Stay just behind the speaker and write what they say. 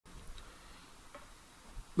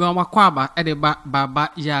wakwaba edeba baba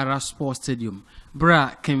Yara Sports Stadium.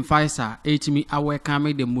 Bra Ken Faisal etimi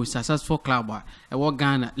awekame the most successful club e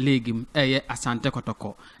Ghana league eye Asante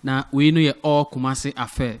Kotoko. Na we know ye all Kumasi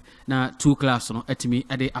affair na two clubs no etimi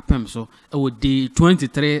ede apem so e wo day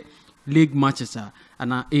 23 league matches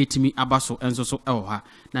ana etimi abaso enso so ha.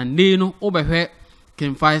 Na ne no obehwe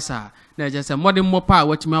Ken Faisal na je se modern mopa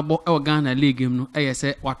watimi abo e Ghana league no eye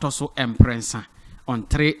se watoso emprensa on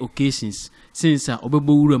 3 occasions since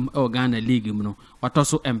obebo wuram e Ghana league no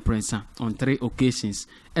watoso emprensa on 3 occasions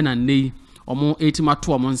ena nei omo etima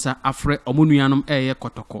to omo nsa afre omo nuanom eye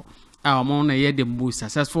Kotoko omo na ye the most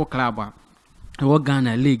successful club e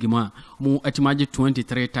Ghana league ma mo atimaje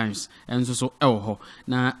 23 times enso so ho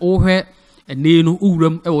na ohwe nei no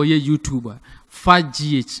wuram e ye YouTuber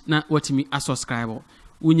 5gh na watimi a subscriber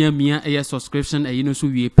unya mia eye subscription e no so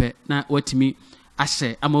wie pe na watimi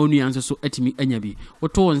ashe ama onu anso so atimi anyabi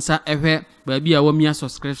woto nsa ehwe ba bia wa mia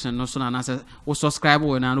subscription no so na na wo subscribe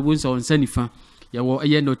we na no wonsa wonsa nifa ya wo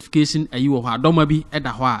eye notification ayi wo ha adoma bi eda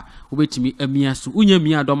ho a wo betimi amia so unya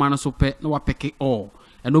mia adoma no so pe na wa peke all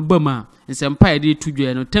eno bama nsempa ede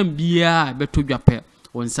tudwa no tam bia betodwa pe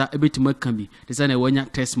wonsa ebetimi aka bi de say na wanya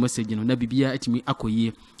text message no na bibia atimi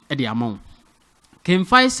akoyie ede amon Ken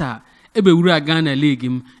Faisal ebe wura Ghana League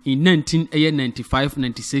in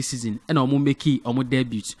 1995-96 season and omo make omo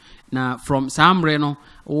debut na from samre no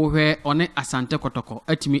where one Asante Kotoko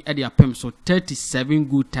atimi ede apem so 37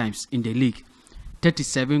 good times in the league.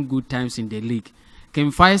 37 good times in the league.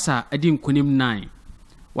 Ken Faisal adi nkunim 9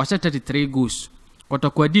 washe 33 goals.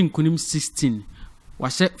 Kotoko adi nkunim 16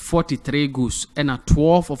 washe 43 goals and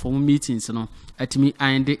 12 of omo meetings no atimi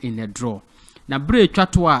ande in the draw. Na bre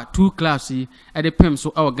twatwa two clubs e de pem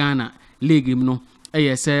so our Ghana league no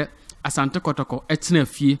say Asante Kotoko etna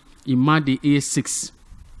fie imade A6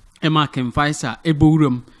 ema Ken Faisal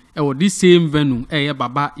ebowuram wo this same venue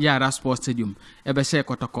baba Yara Sports Stadium be share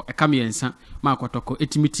Kotoko ekamiensa ma Kotoko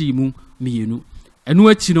etimiti mu mienu enu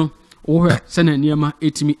achi no wo hwe se na niema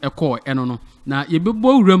etimi ekọ eno no na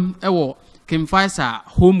yebebowuram wo Ken Faisal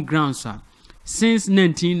home grounds since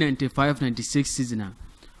 1995-96 season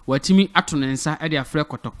watimi atonensa ede afre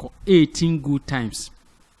Kotoko 18 good times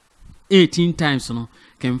 18 times no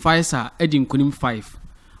Ken Faisal edi nkunim 5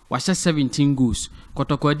 washa 17 goals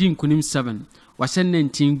Kotoko edi nkunim 7 washa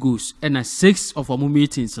 19 goals and 6 of our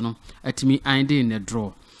meetings no atimi ande in the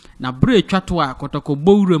draw na bre twato a Kotoko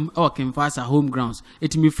bowuram Ken Faisal home grounds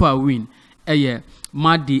etimi for a win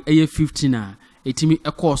madi 15 a etimi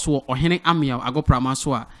ekọ ohene amia agoprama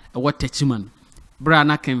so a techiman bra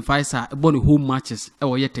na Ken Faisal ebon home matches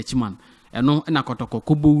ye techiman eno na Kotoko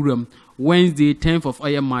kobowuram Wednesday 10th of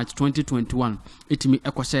March 2021 etimi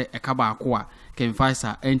ekose ekaba akwa Ken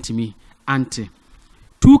Faisal entimi ante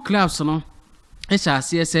two clubs no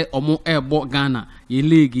HRCS omo ebo Ghana ye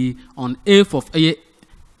league on 8th of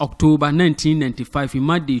October 1995 in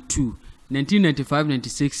Monday 2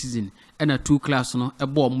 1995-96 season and two clubs no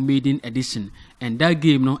ebo maiden edition and that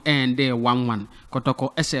game no end there 1-1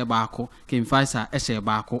 Kotoko baako Ken Faisal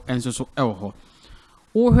baako enso so elho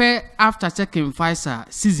Ohe after Ken Faisal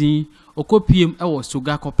season okopiem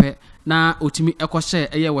Suga Kope na otimi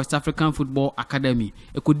ekoshe West African Football Academy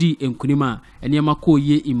ekodi enkunima eniema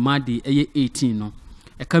koye imade 18 no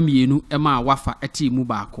ekamienu ema wafa etimu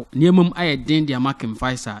baako niemum aye den dia ma Ken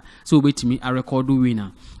Faisal so obetimi a record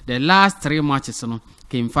winner the last 3 matches no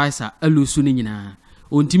Ken Faisal alusu ni nyina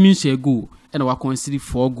ontimi nse goal ena wa consider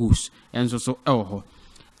 4 goals enso so elho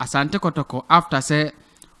Asante Kotoko after say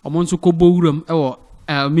omonso kobowuram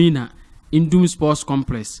Elmina Indum Sports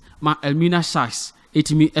Complex ma Elmina Sharks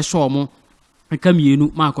etimi eshomo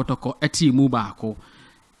ekamienu ma Kotoko etimu baako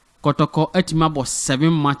Kotoko etima bo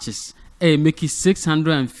 7 matches make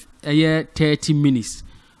 630 minutes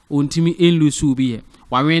ontimi enlusu bi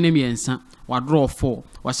wawene miensa wa draw 4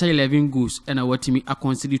 wa 11 goals and watimi a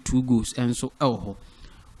consider 2 goals enso elho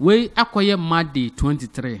we akoye Monday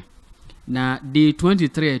 23 na day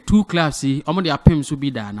 23 two clubs omo de apem so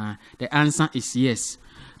bi da na the answer is yes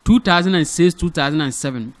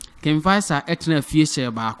 2006-2007 Ken Faisal etna fie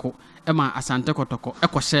share baako ema Asante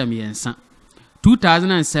Kotoko share miensa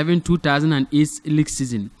 2007-2008 league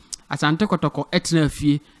season Asante Kotoko etna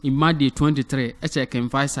fie in Monday 23 Ken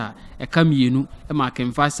Faisal ekamienu ema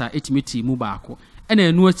Ken Faisal etimiti mu baako ena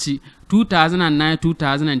enu achi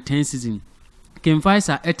 2009-2010 season Ken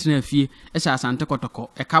Faisal etna fie Asante Kotoko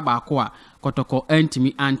baako a Kotoko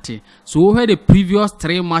entimi ante so we had the previous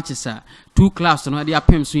 3 matches two clubs no they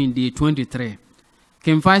apem so in day 23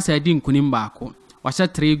 Ken Faisal di nkunim baako washa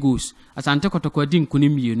 3 goals Asante Kotoko di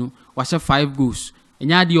nkunim yenu washa 5 goals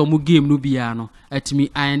enya de omu game no bia no atimi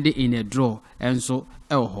end in a draw enso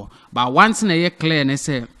elho but once na ye clear ne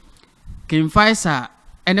say King Faisal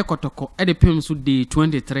ene Kotoko e de pem so day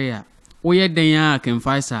 23 a wo ye den a King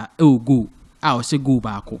Faisal e o go a o se go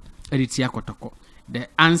baako e de tia Kotoko the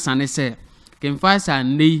answer ne say King Faisal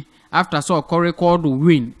nei after so record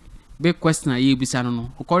win big question ye bisa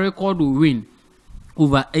no record win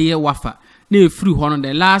over a year wafa na free one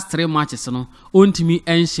the last 3 matches no ontimi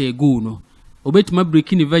enche go no obetima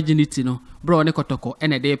breaking the virginity no bro ne Kotoko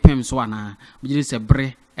ene de pem so ana bigire se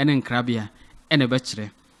bre ene nkrabia ene be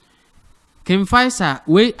kire King Faisal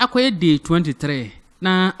we akoye day 23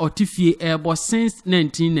 na otifie ebo since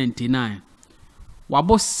 1999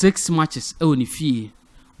 wabo 6 matches e oni fie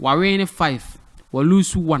wa win 5 wa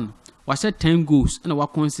lose 1 wa set 10 goals and wa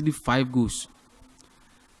concede 5 goals.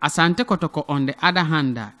 Asante Kotoko on the other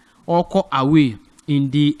hand oko away in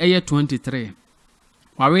the year 23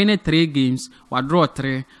 wa win 3 games wa draw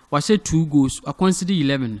 3 wa set 2 goals wa concede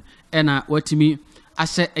 11 and watimi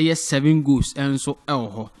ashe 7 goals enso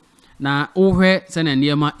elho na ohwe sene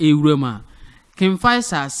niema ewurema King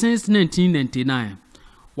Faisal since 1999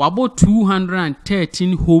 wabo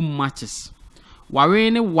 213 home matches wa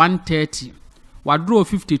win 130 wa draw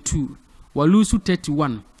 52 wa lose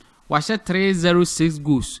 31 wa share 306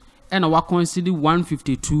 goals and wa concede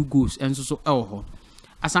 152 goals enso so elho.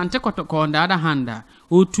 Asante Kotoko on the other hand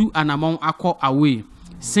O2 anamon akọ away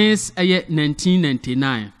since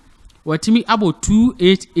 1999 watimi abo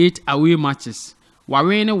 288 away matches wa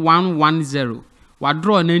win 110 wa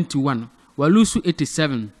draw 91 wa lose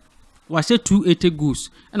 87 wa share 280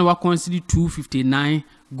 goals and wa concede 259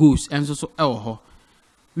 goals enso so elho.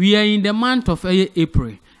 We are in the month of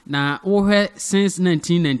April na ohe since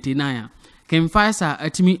 1999 King Faisal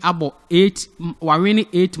atimi abo 8 wa win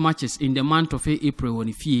 8 matches in the month of April when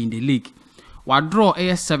he in the league wa draw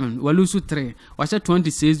 7 wa lose 3 wa share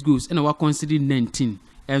 26 goals and wa concede 19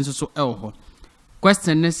 enso so elho.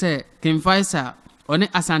 Question ne say King Faisal one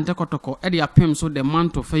Asante Kotoko e dey apem so the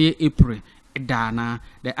month of April dana.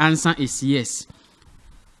 The answer is yes.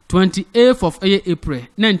 28th of April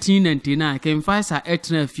 1999 King Faisal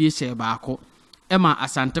etna fie share baako ema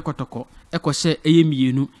Asante Kotoko eko share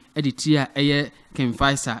mienu editia King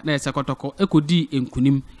Faisal na ese Kotoko ekodi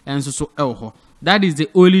enkunim enso so elho. That is the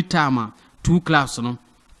only time 2 clubs no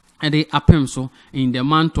and they apem so in the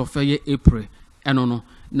month of April no.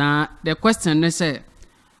 Na the question ne say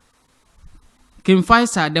King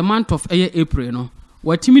Faisal the month of April no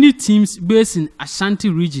what many teams based in Ashanti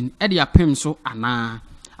region e dey apem so ana.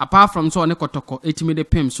 Apart from so ne Kotoko etimi de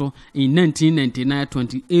pem so in 1999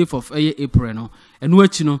 28th of April no enu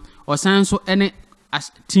achi no osan so ene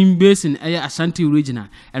team based in Ashanti regional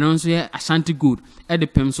and also Ashanti Gold at the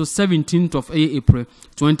pem so 17th of April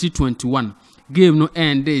 2021 game no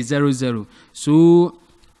end 0-0 so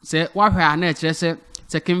say what we are na kire say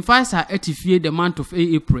King Faisal etifie the month of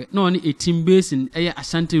April no only a team based in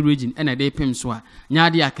Ashanti region and they pem so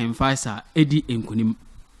nyaade a King Faisal edi enkunim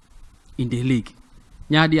in the league.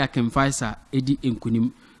 Nyaade a King Faisal edi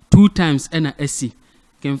enkunim 2 times ena esi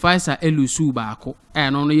King Faisal elusu baako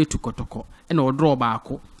no no yetu Kotoko ena odro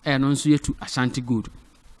baako no nso yetu Ashanti Gold.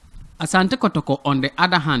 Asante Kotoko on the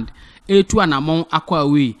other hand etu anamon akwa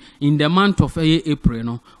away in the month of April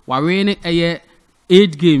no wa win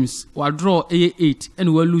 8 games wa draw 8 and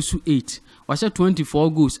wa lose 8 wa share 24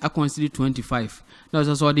 goals a concede 25 na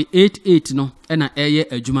so the 8 no ena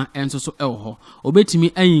adwuma enso so elho obetimi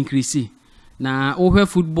increase na over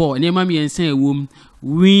football niema mi ensan ewom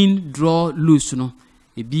win draw lose no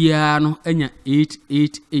ebia no enya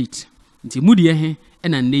 888 nti mudie he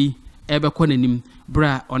ena nei ebekọ nanim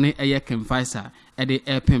bra one King Faisal de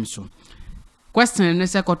epem so. Question ne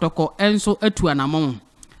se Kotoko enso atu anamon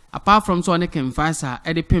apart from so one King Faisal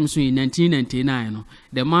de pem so in 1999 no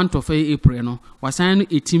the month of April no wasan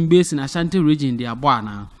a team based in Ashanti region de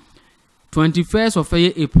aboana 21st of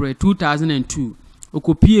April 2002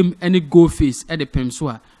 okopiem any go face e de pem so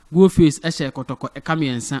a go face e share Kotoko e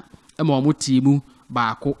kamiensa e ma omo timu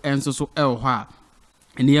baako enso so elho a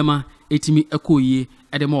eniema etimi ekoyie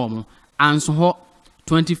e de ma omo anso ho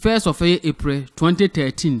 21st of April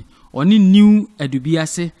 2013 oni new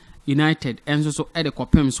Edubiase United enso so e de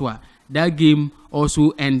kopem so a that game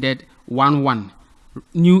also ended 1-1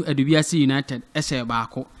 new Edubiase United e share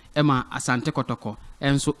baako e ma Asante Kotoko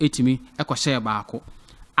enso etimi e ko share baako.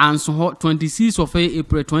 Anso ho 26th of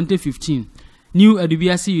April 2015 new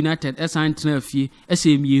Edubiase United signed fie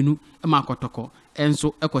mienu ma Kotoko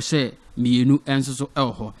enso ekoshe mienu enso so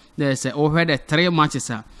elho. There say over the 3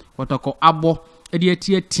 matches Kotoko abo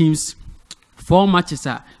edia teams 4 matches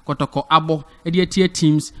Kotoko abo tier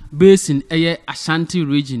teams based in Ashanti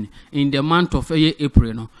region in the month of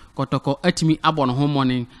April no Kotoko etimi abo no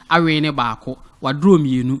morning awe ne baako wadro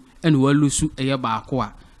mienu and walusu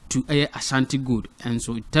baako to Ashanti good. And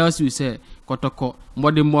so it tells you say Kotoko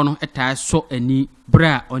modern mono etai so any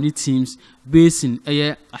bra on the teams based in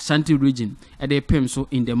Ashanti region at the PM so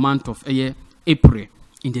in the month of April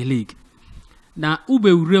in the league. Now ube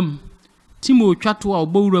urem Timo Chatua or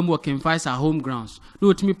Bowram or Faisal home grounds.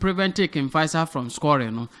 No to me prevent Faisal from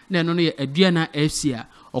scoring no. Then only a Diana FC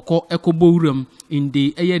or call Echo Bowram in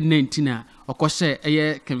the 19 or Koshe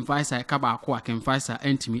Faisal Kabakwa Faisal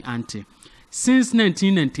Antimi Ante. Since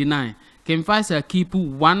 1999, Faisal keep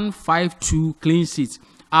 152 clean sheets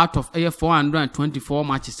out of 424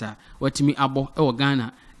 matches what me abo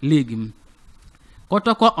Ghana league.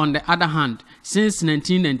 Kotoko on the other hand, since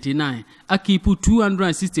 1999, I keep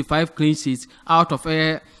 265 clean sheets out of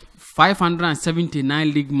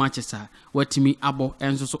 579 league matches. What me abo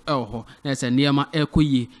and so elho. That's a nearma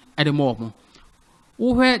elkoye at the moment.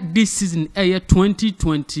 Where this season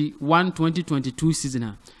 2021-2022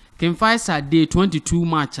 season. Faisal day 22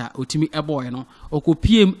 match otimi ebo no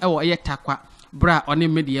okopiem ewo takwa bra one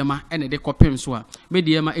mediema ene de kopem so a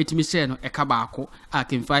mediema etimi share no eka baako a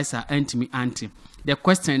Faisal antimi anti. The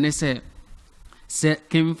question is say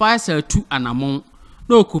Faisal tu anamon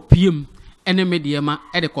no okopiem ene mediema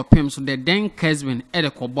ede kopem so the den Kesben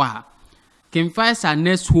ede kobo a Faisal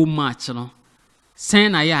next home match no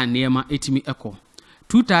sen na ya neema etimi eko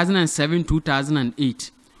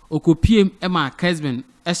 2007-2008 okopiem ema Kesben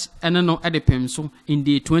no edepem so in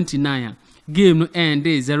the 29 game no end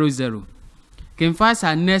day 0-0.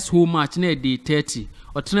 Faisal next home match na day 30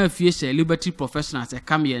 otena fie Liberty Professionals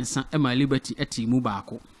come yensa ema Liberty etimu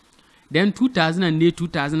baako. Then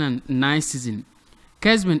 2008-2009 season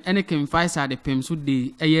Kesben ene Faisal de pem so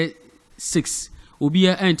day 6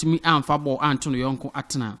 obia antimi amfa ball anto no yonko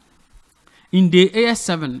atena. In day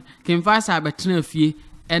 7 Faisal betena fie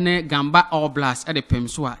ene Gamba All Blast at the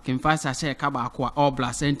Pemswa, Faisal share Kabakwa All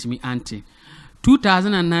Blast antimi ante.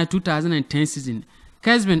 2009-2010 season,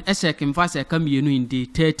 Kesben Eshe Faisal come in day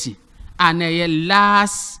 30. And a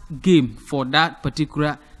last game for that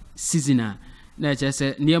particular season. Na just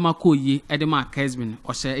say Niema Koye Edema Kesben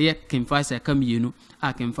or say Faisal come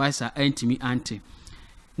Faisal antimi ante.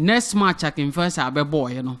 Next match Faisal be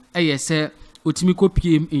boy, you know. Say Utimiko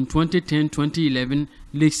PM in 2010-2011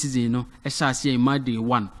 league season no ehya in my day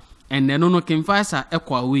 1 and then no Faisal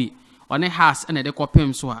ekwa away on a house and the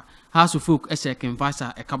kopem so a house of folk ehya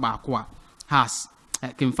Faisal ekabakwa house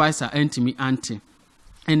Faisal antimi ante.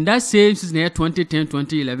 And that same season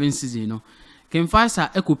 2010-2011 season no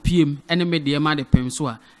Faisal eko PM ene me de ma de pem so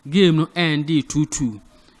a game no end 2-2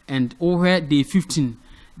 and over day 15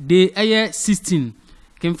 day 16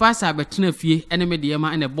 Faisal betena fie enemy de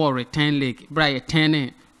ma and the ball return leg bra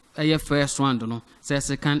 10 first round no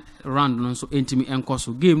second round no so entimi enko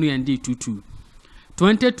so game no end 2-2.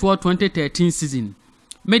 2012-2013 season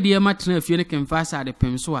Mediama tena fie ne Faisal de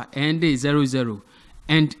pem so a end 0-0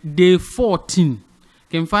 and day 14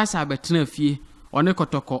 Faisal betena fie one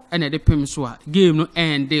Kotoko and de pem so a game no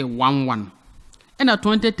end 1-1. And a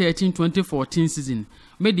 2013-2014 season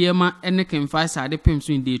Mediama ene Faisal de pem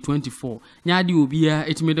so in day 24 nyadi obia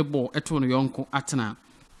etime de ball eto no yonko atena.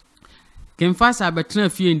 Faisal betena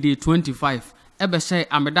fie in day 25 ebe share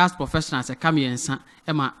Amidas Professionals come yensa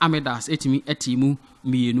ema Amidas etimi etimu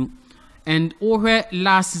mienu. And over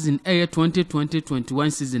last season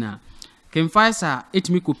 2020-2021 season Faisal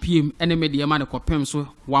etimi ko PM ene Mediama de kopem so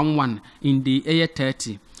 1-1 in day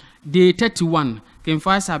 30. Day 31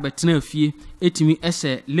 Faisal betena fie etimi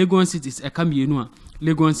ehye Legon Cities ekamienu a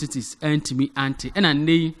Legon Cities antimi ante. Ena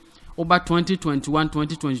nei over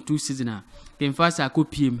 2021-2022 season Faisal ko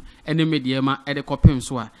PM ene Mediama ede kopem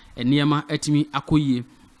so a eniema etimi akoye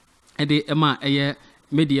ede ema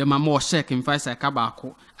Mediama mo share Faisal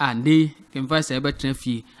kabako a nei Faisal betena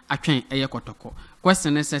fie atwen Kotoko.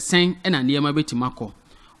 Question is sen ena niema betimako.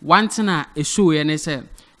 One thing a show ye ne se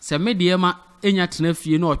Mediama enya tena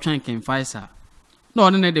fie no otwen Faisal no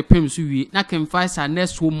one ne de pem so wie na Faisal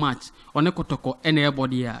next home match one Kotoko ene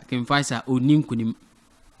ebody a Faisal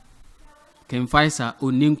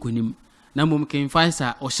oninkunim na mom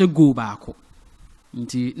Faisal o hye goal baako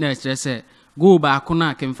nti na kire se goal baako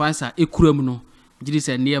na Faisal ekuram no gidi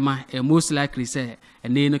se niema most likely se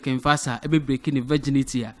ene no Faisal ebe break the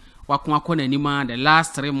virginity a wakwa na anima the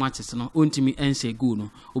last 3 matches no ontimi ense goal no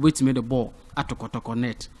obetimi the ball atokotoko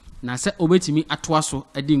net na se obetimi atoa so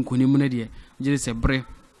adi nkonim no de gidi se bre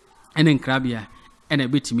ene nkrabia ene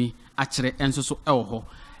betimi akire enso so ewo ho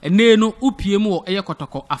ene no upiem wo eye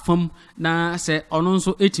Kotoko afam na se ono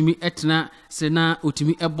nso etimi etena se na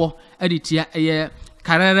otimi ebo editia eye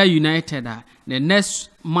Carrera United a the next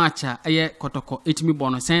match eye Kotoko etimi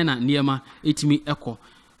bono sen na niema etimi eko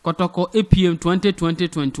Kotoko APM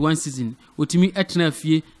 2020-21 season otimi etena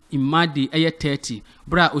fie imadi eye 30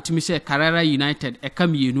 bra otimi she Carrera United eka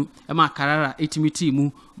mienu ema Carrera etimi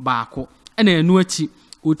teamu baako ena enu achi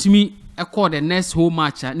otimi eko the next home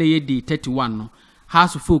match na ye day 31 no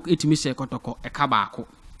House of Folk etimi she Kotoko eka baako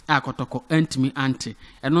a Kotoko entimi anti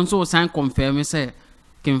eno nso sign confirm say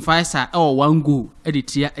King Faisal one goal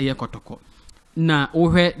editia eye Kotoko na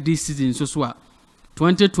ohwe this season so a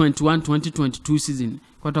 2021-2022 season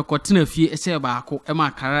Kotoko tena fie ehye baako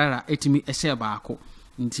ema Carrera etimi ehye baako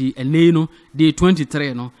nti ene no day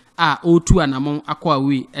 23 no a o2 anamon akwa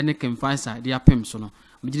we ene King Faisal dia pem so no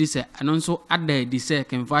mjiri se eno nso ada di se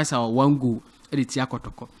King Faisal one goal editia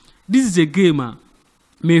Kotoko. This is a game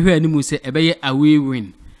me hwe animu se ebeye away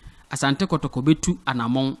win Asante Kotoko betu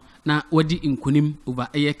anamon na wadi inkunim over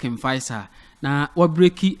eye King Faisal na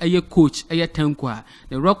wabreki eye coach eye Tankwa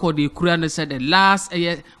the record e kura na said the last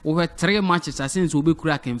eye over 3 matches since we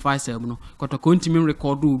kura King Faisal no Kotoko ntimi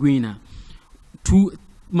record winner 2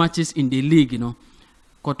 matches in the league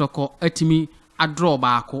Kotoko etimi a draw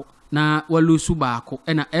baako na walusu baako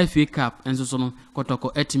na FA Cup enso so no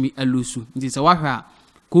Kotoko etimi alusu nti se wahwa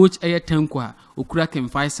coach eye Tankwa okura King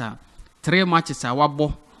Faisal 3 matches a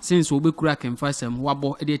wabo since we kura King Faisal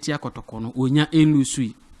wabo ede tia Kotoko no onya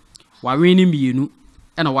elusu wa wini mienu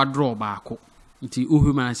na wa draw baako nti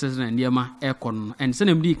ohuma sesena ndiema ekono and se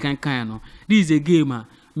namdi kan no this is a game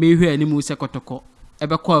me hwe animu se Kotoko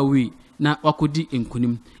ebekọ away na wakodi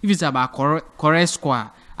enkunim if it's about correct score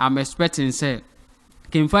I'm expecting say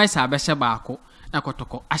King Faisal abehye baako na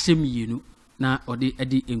Kotoko ahye mienu na odi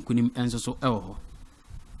edi enkunim enso so ewo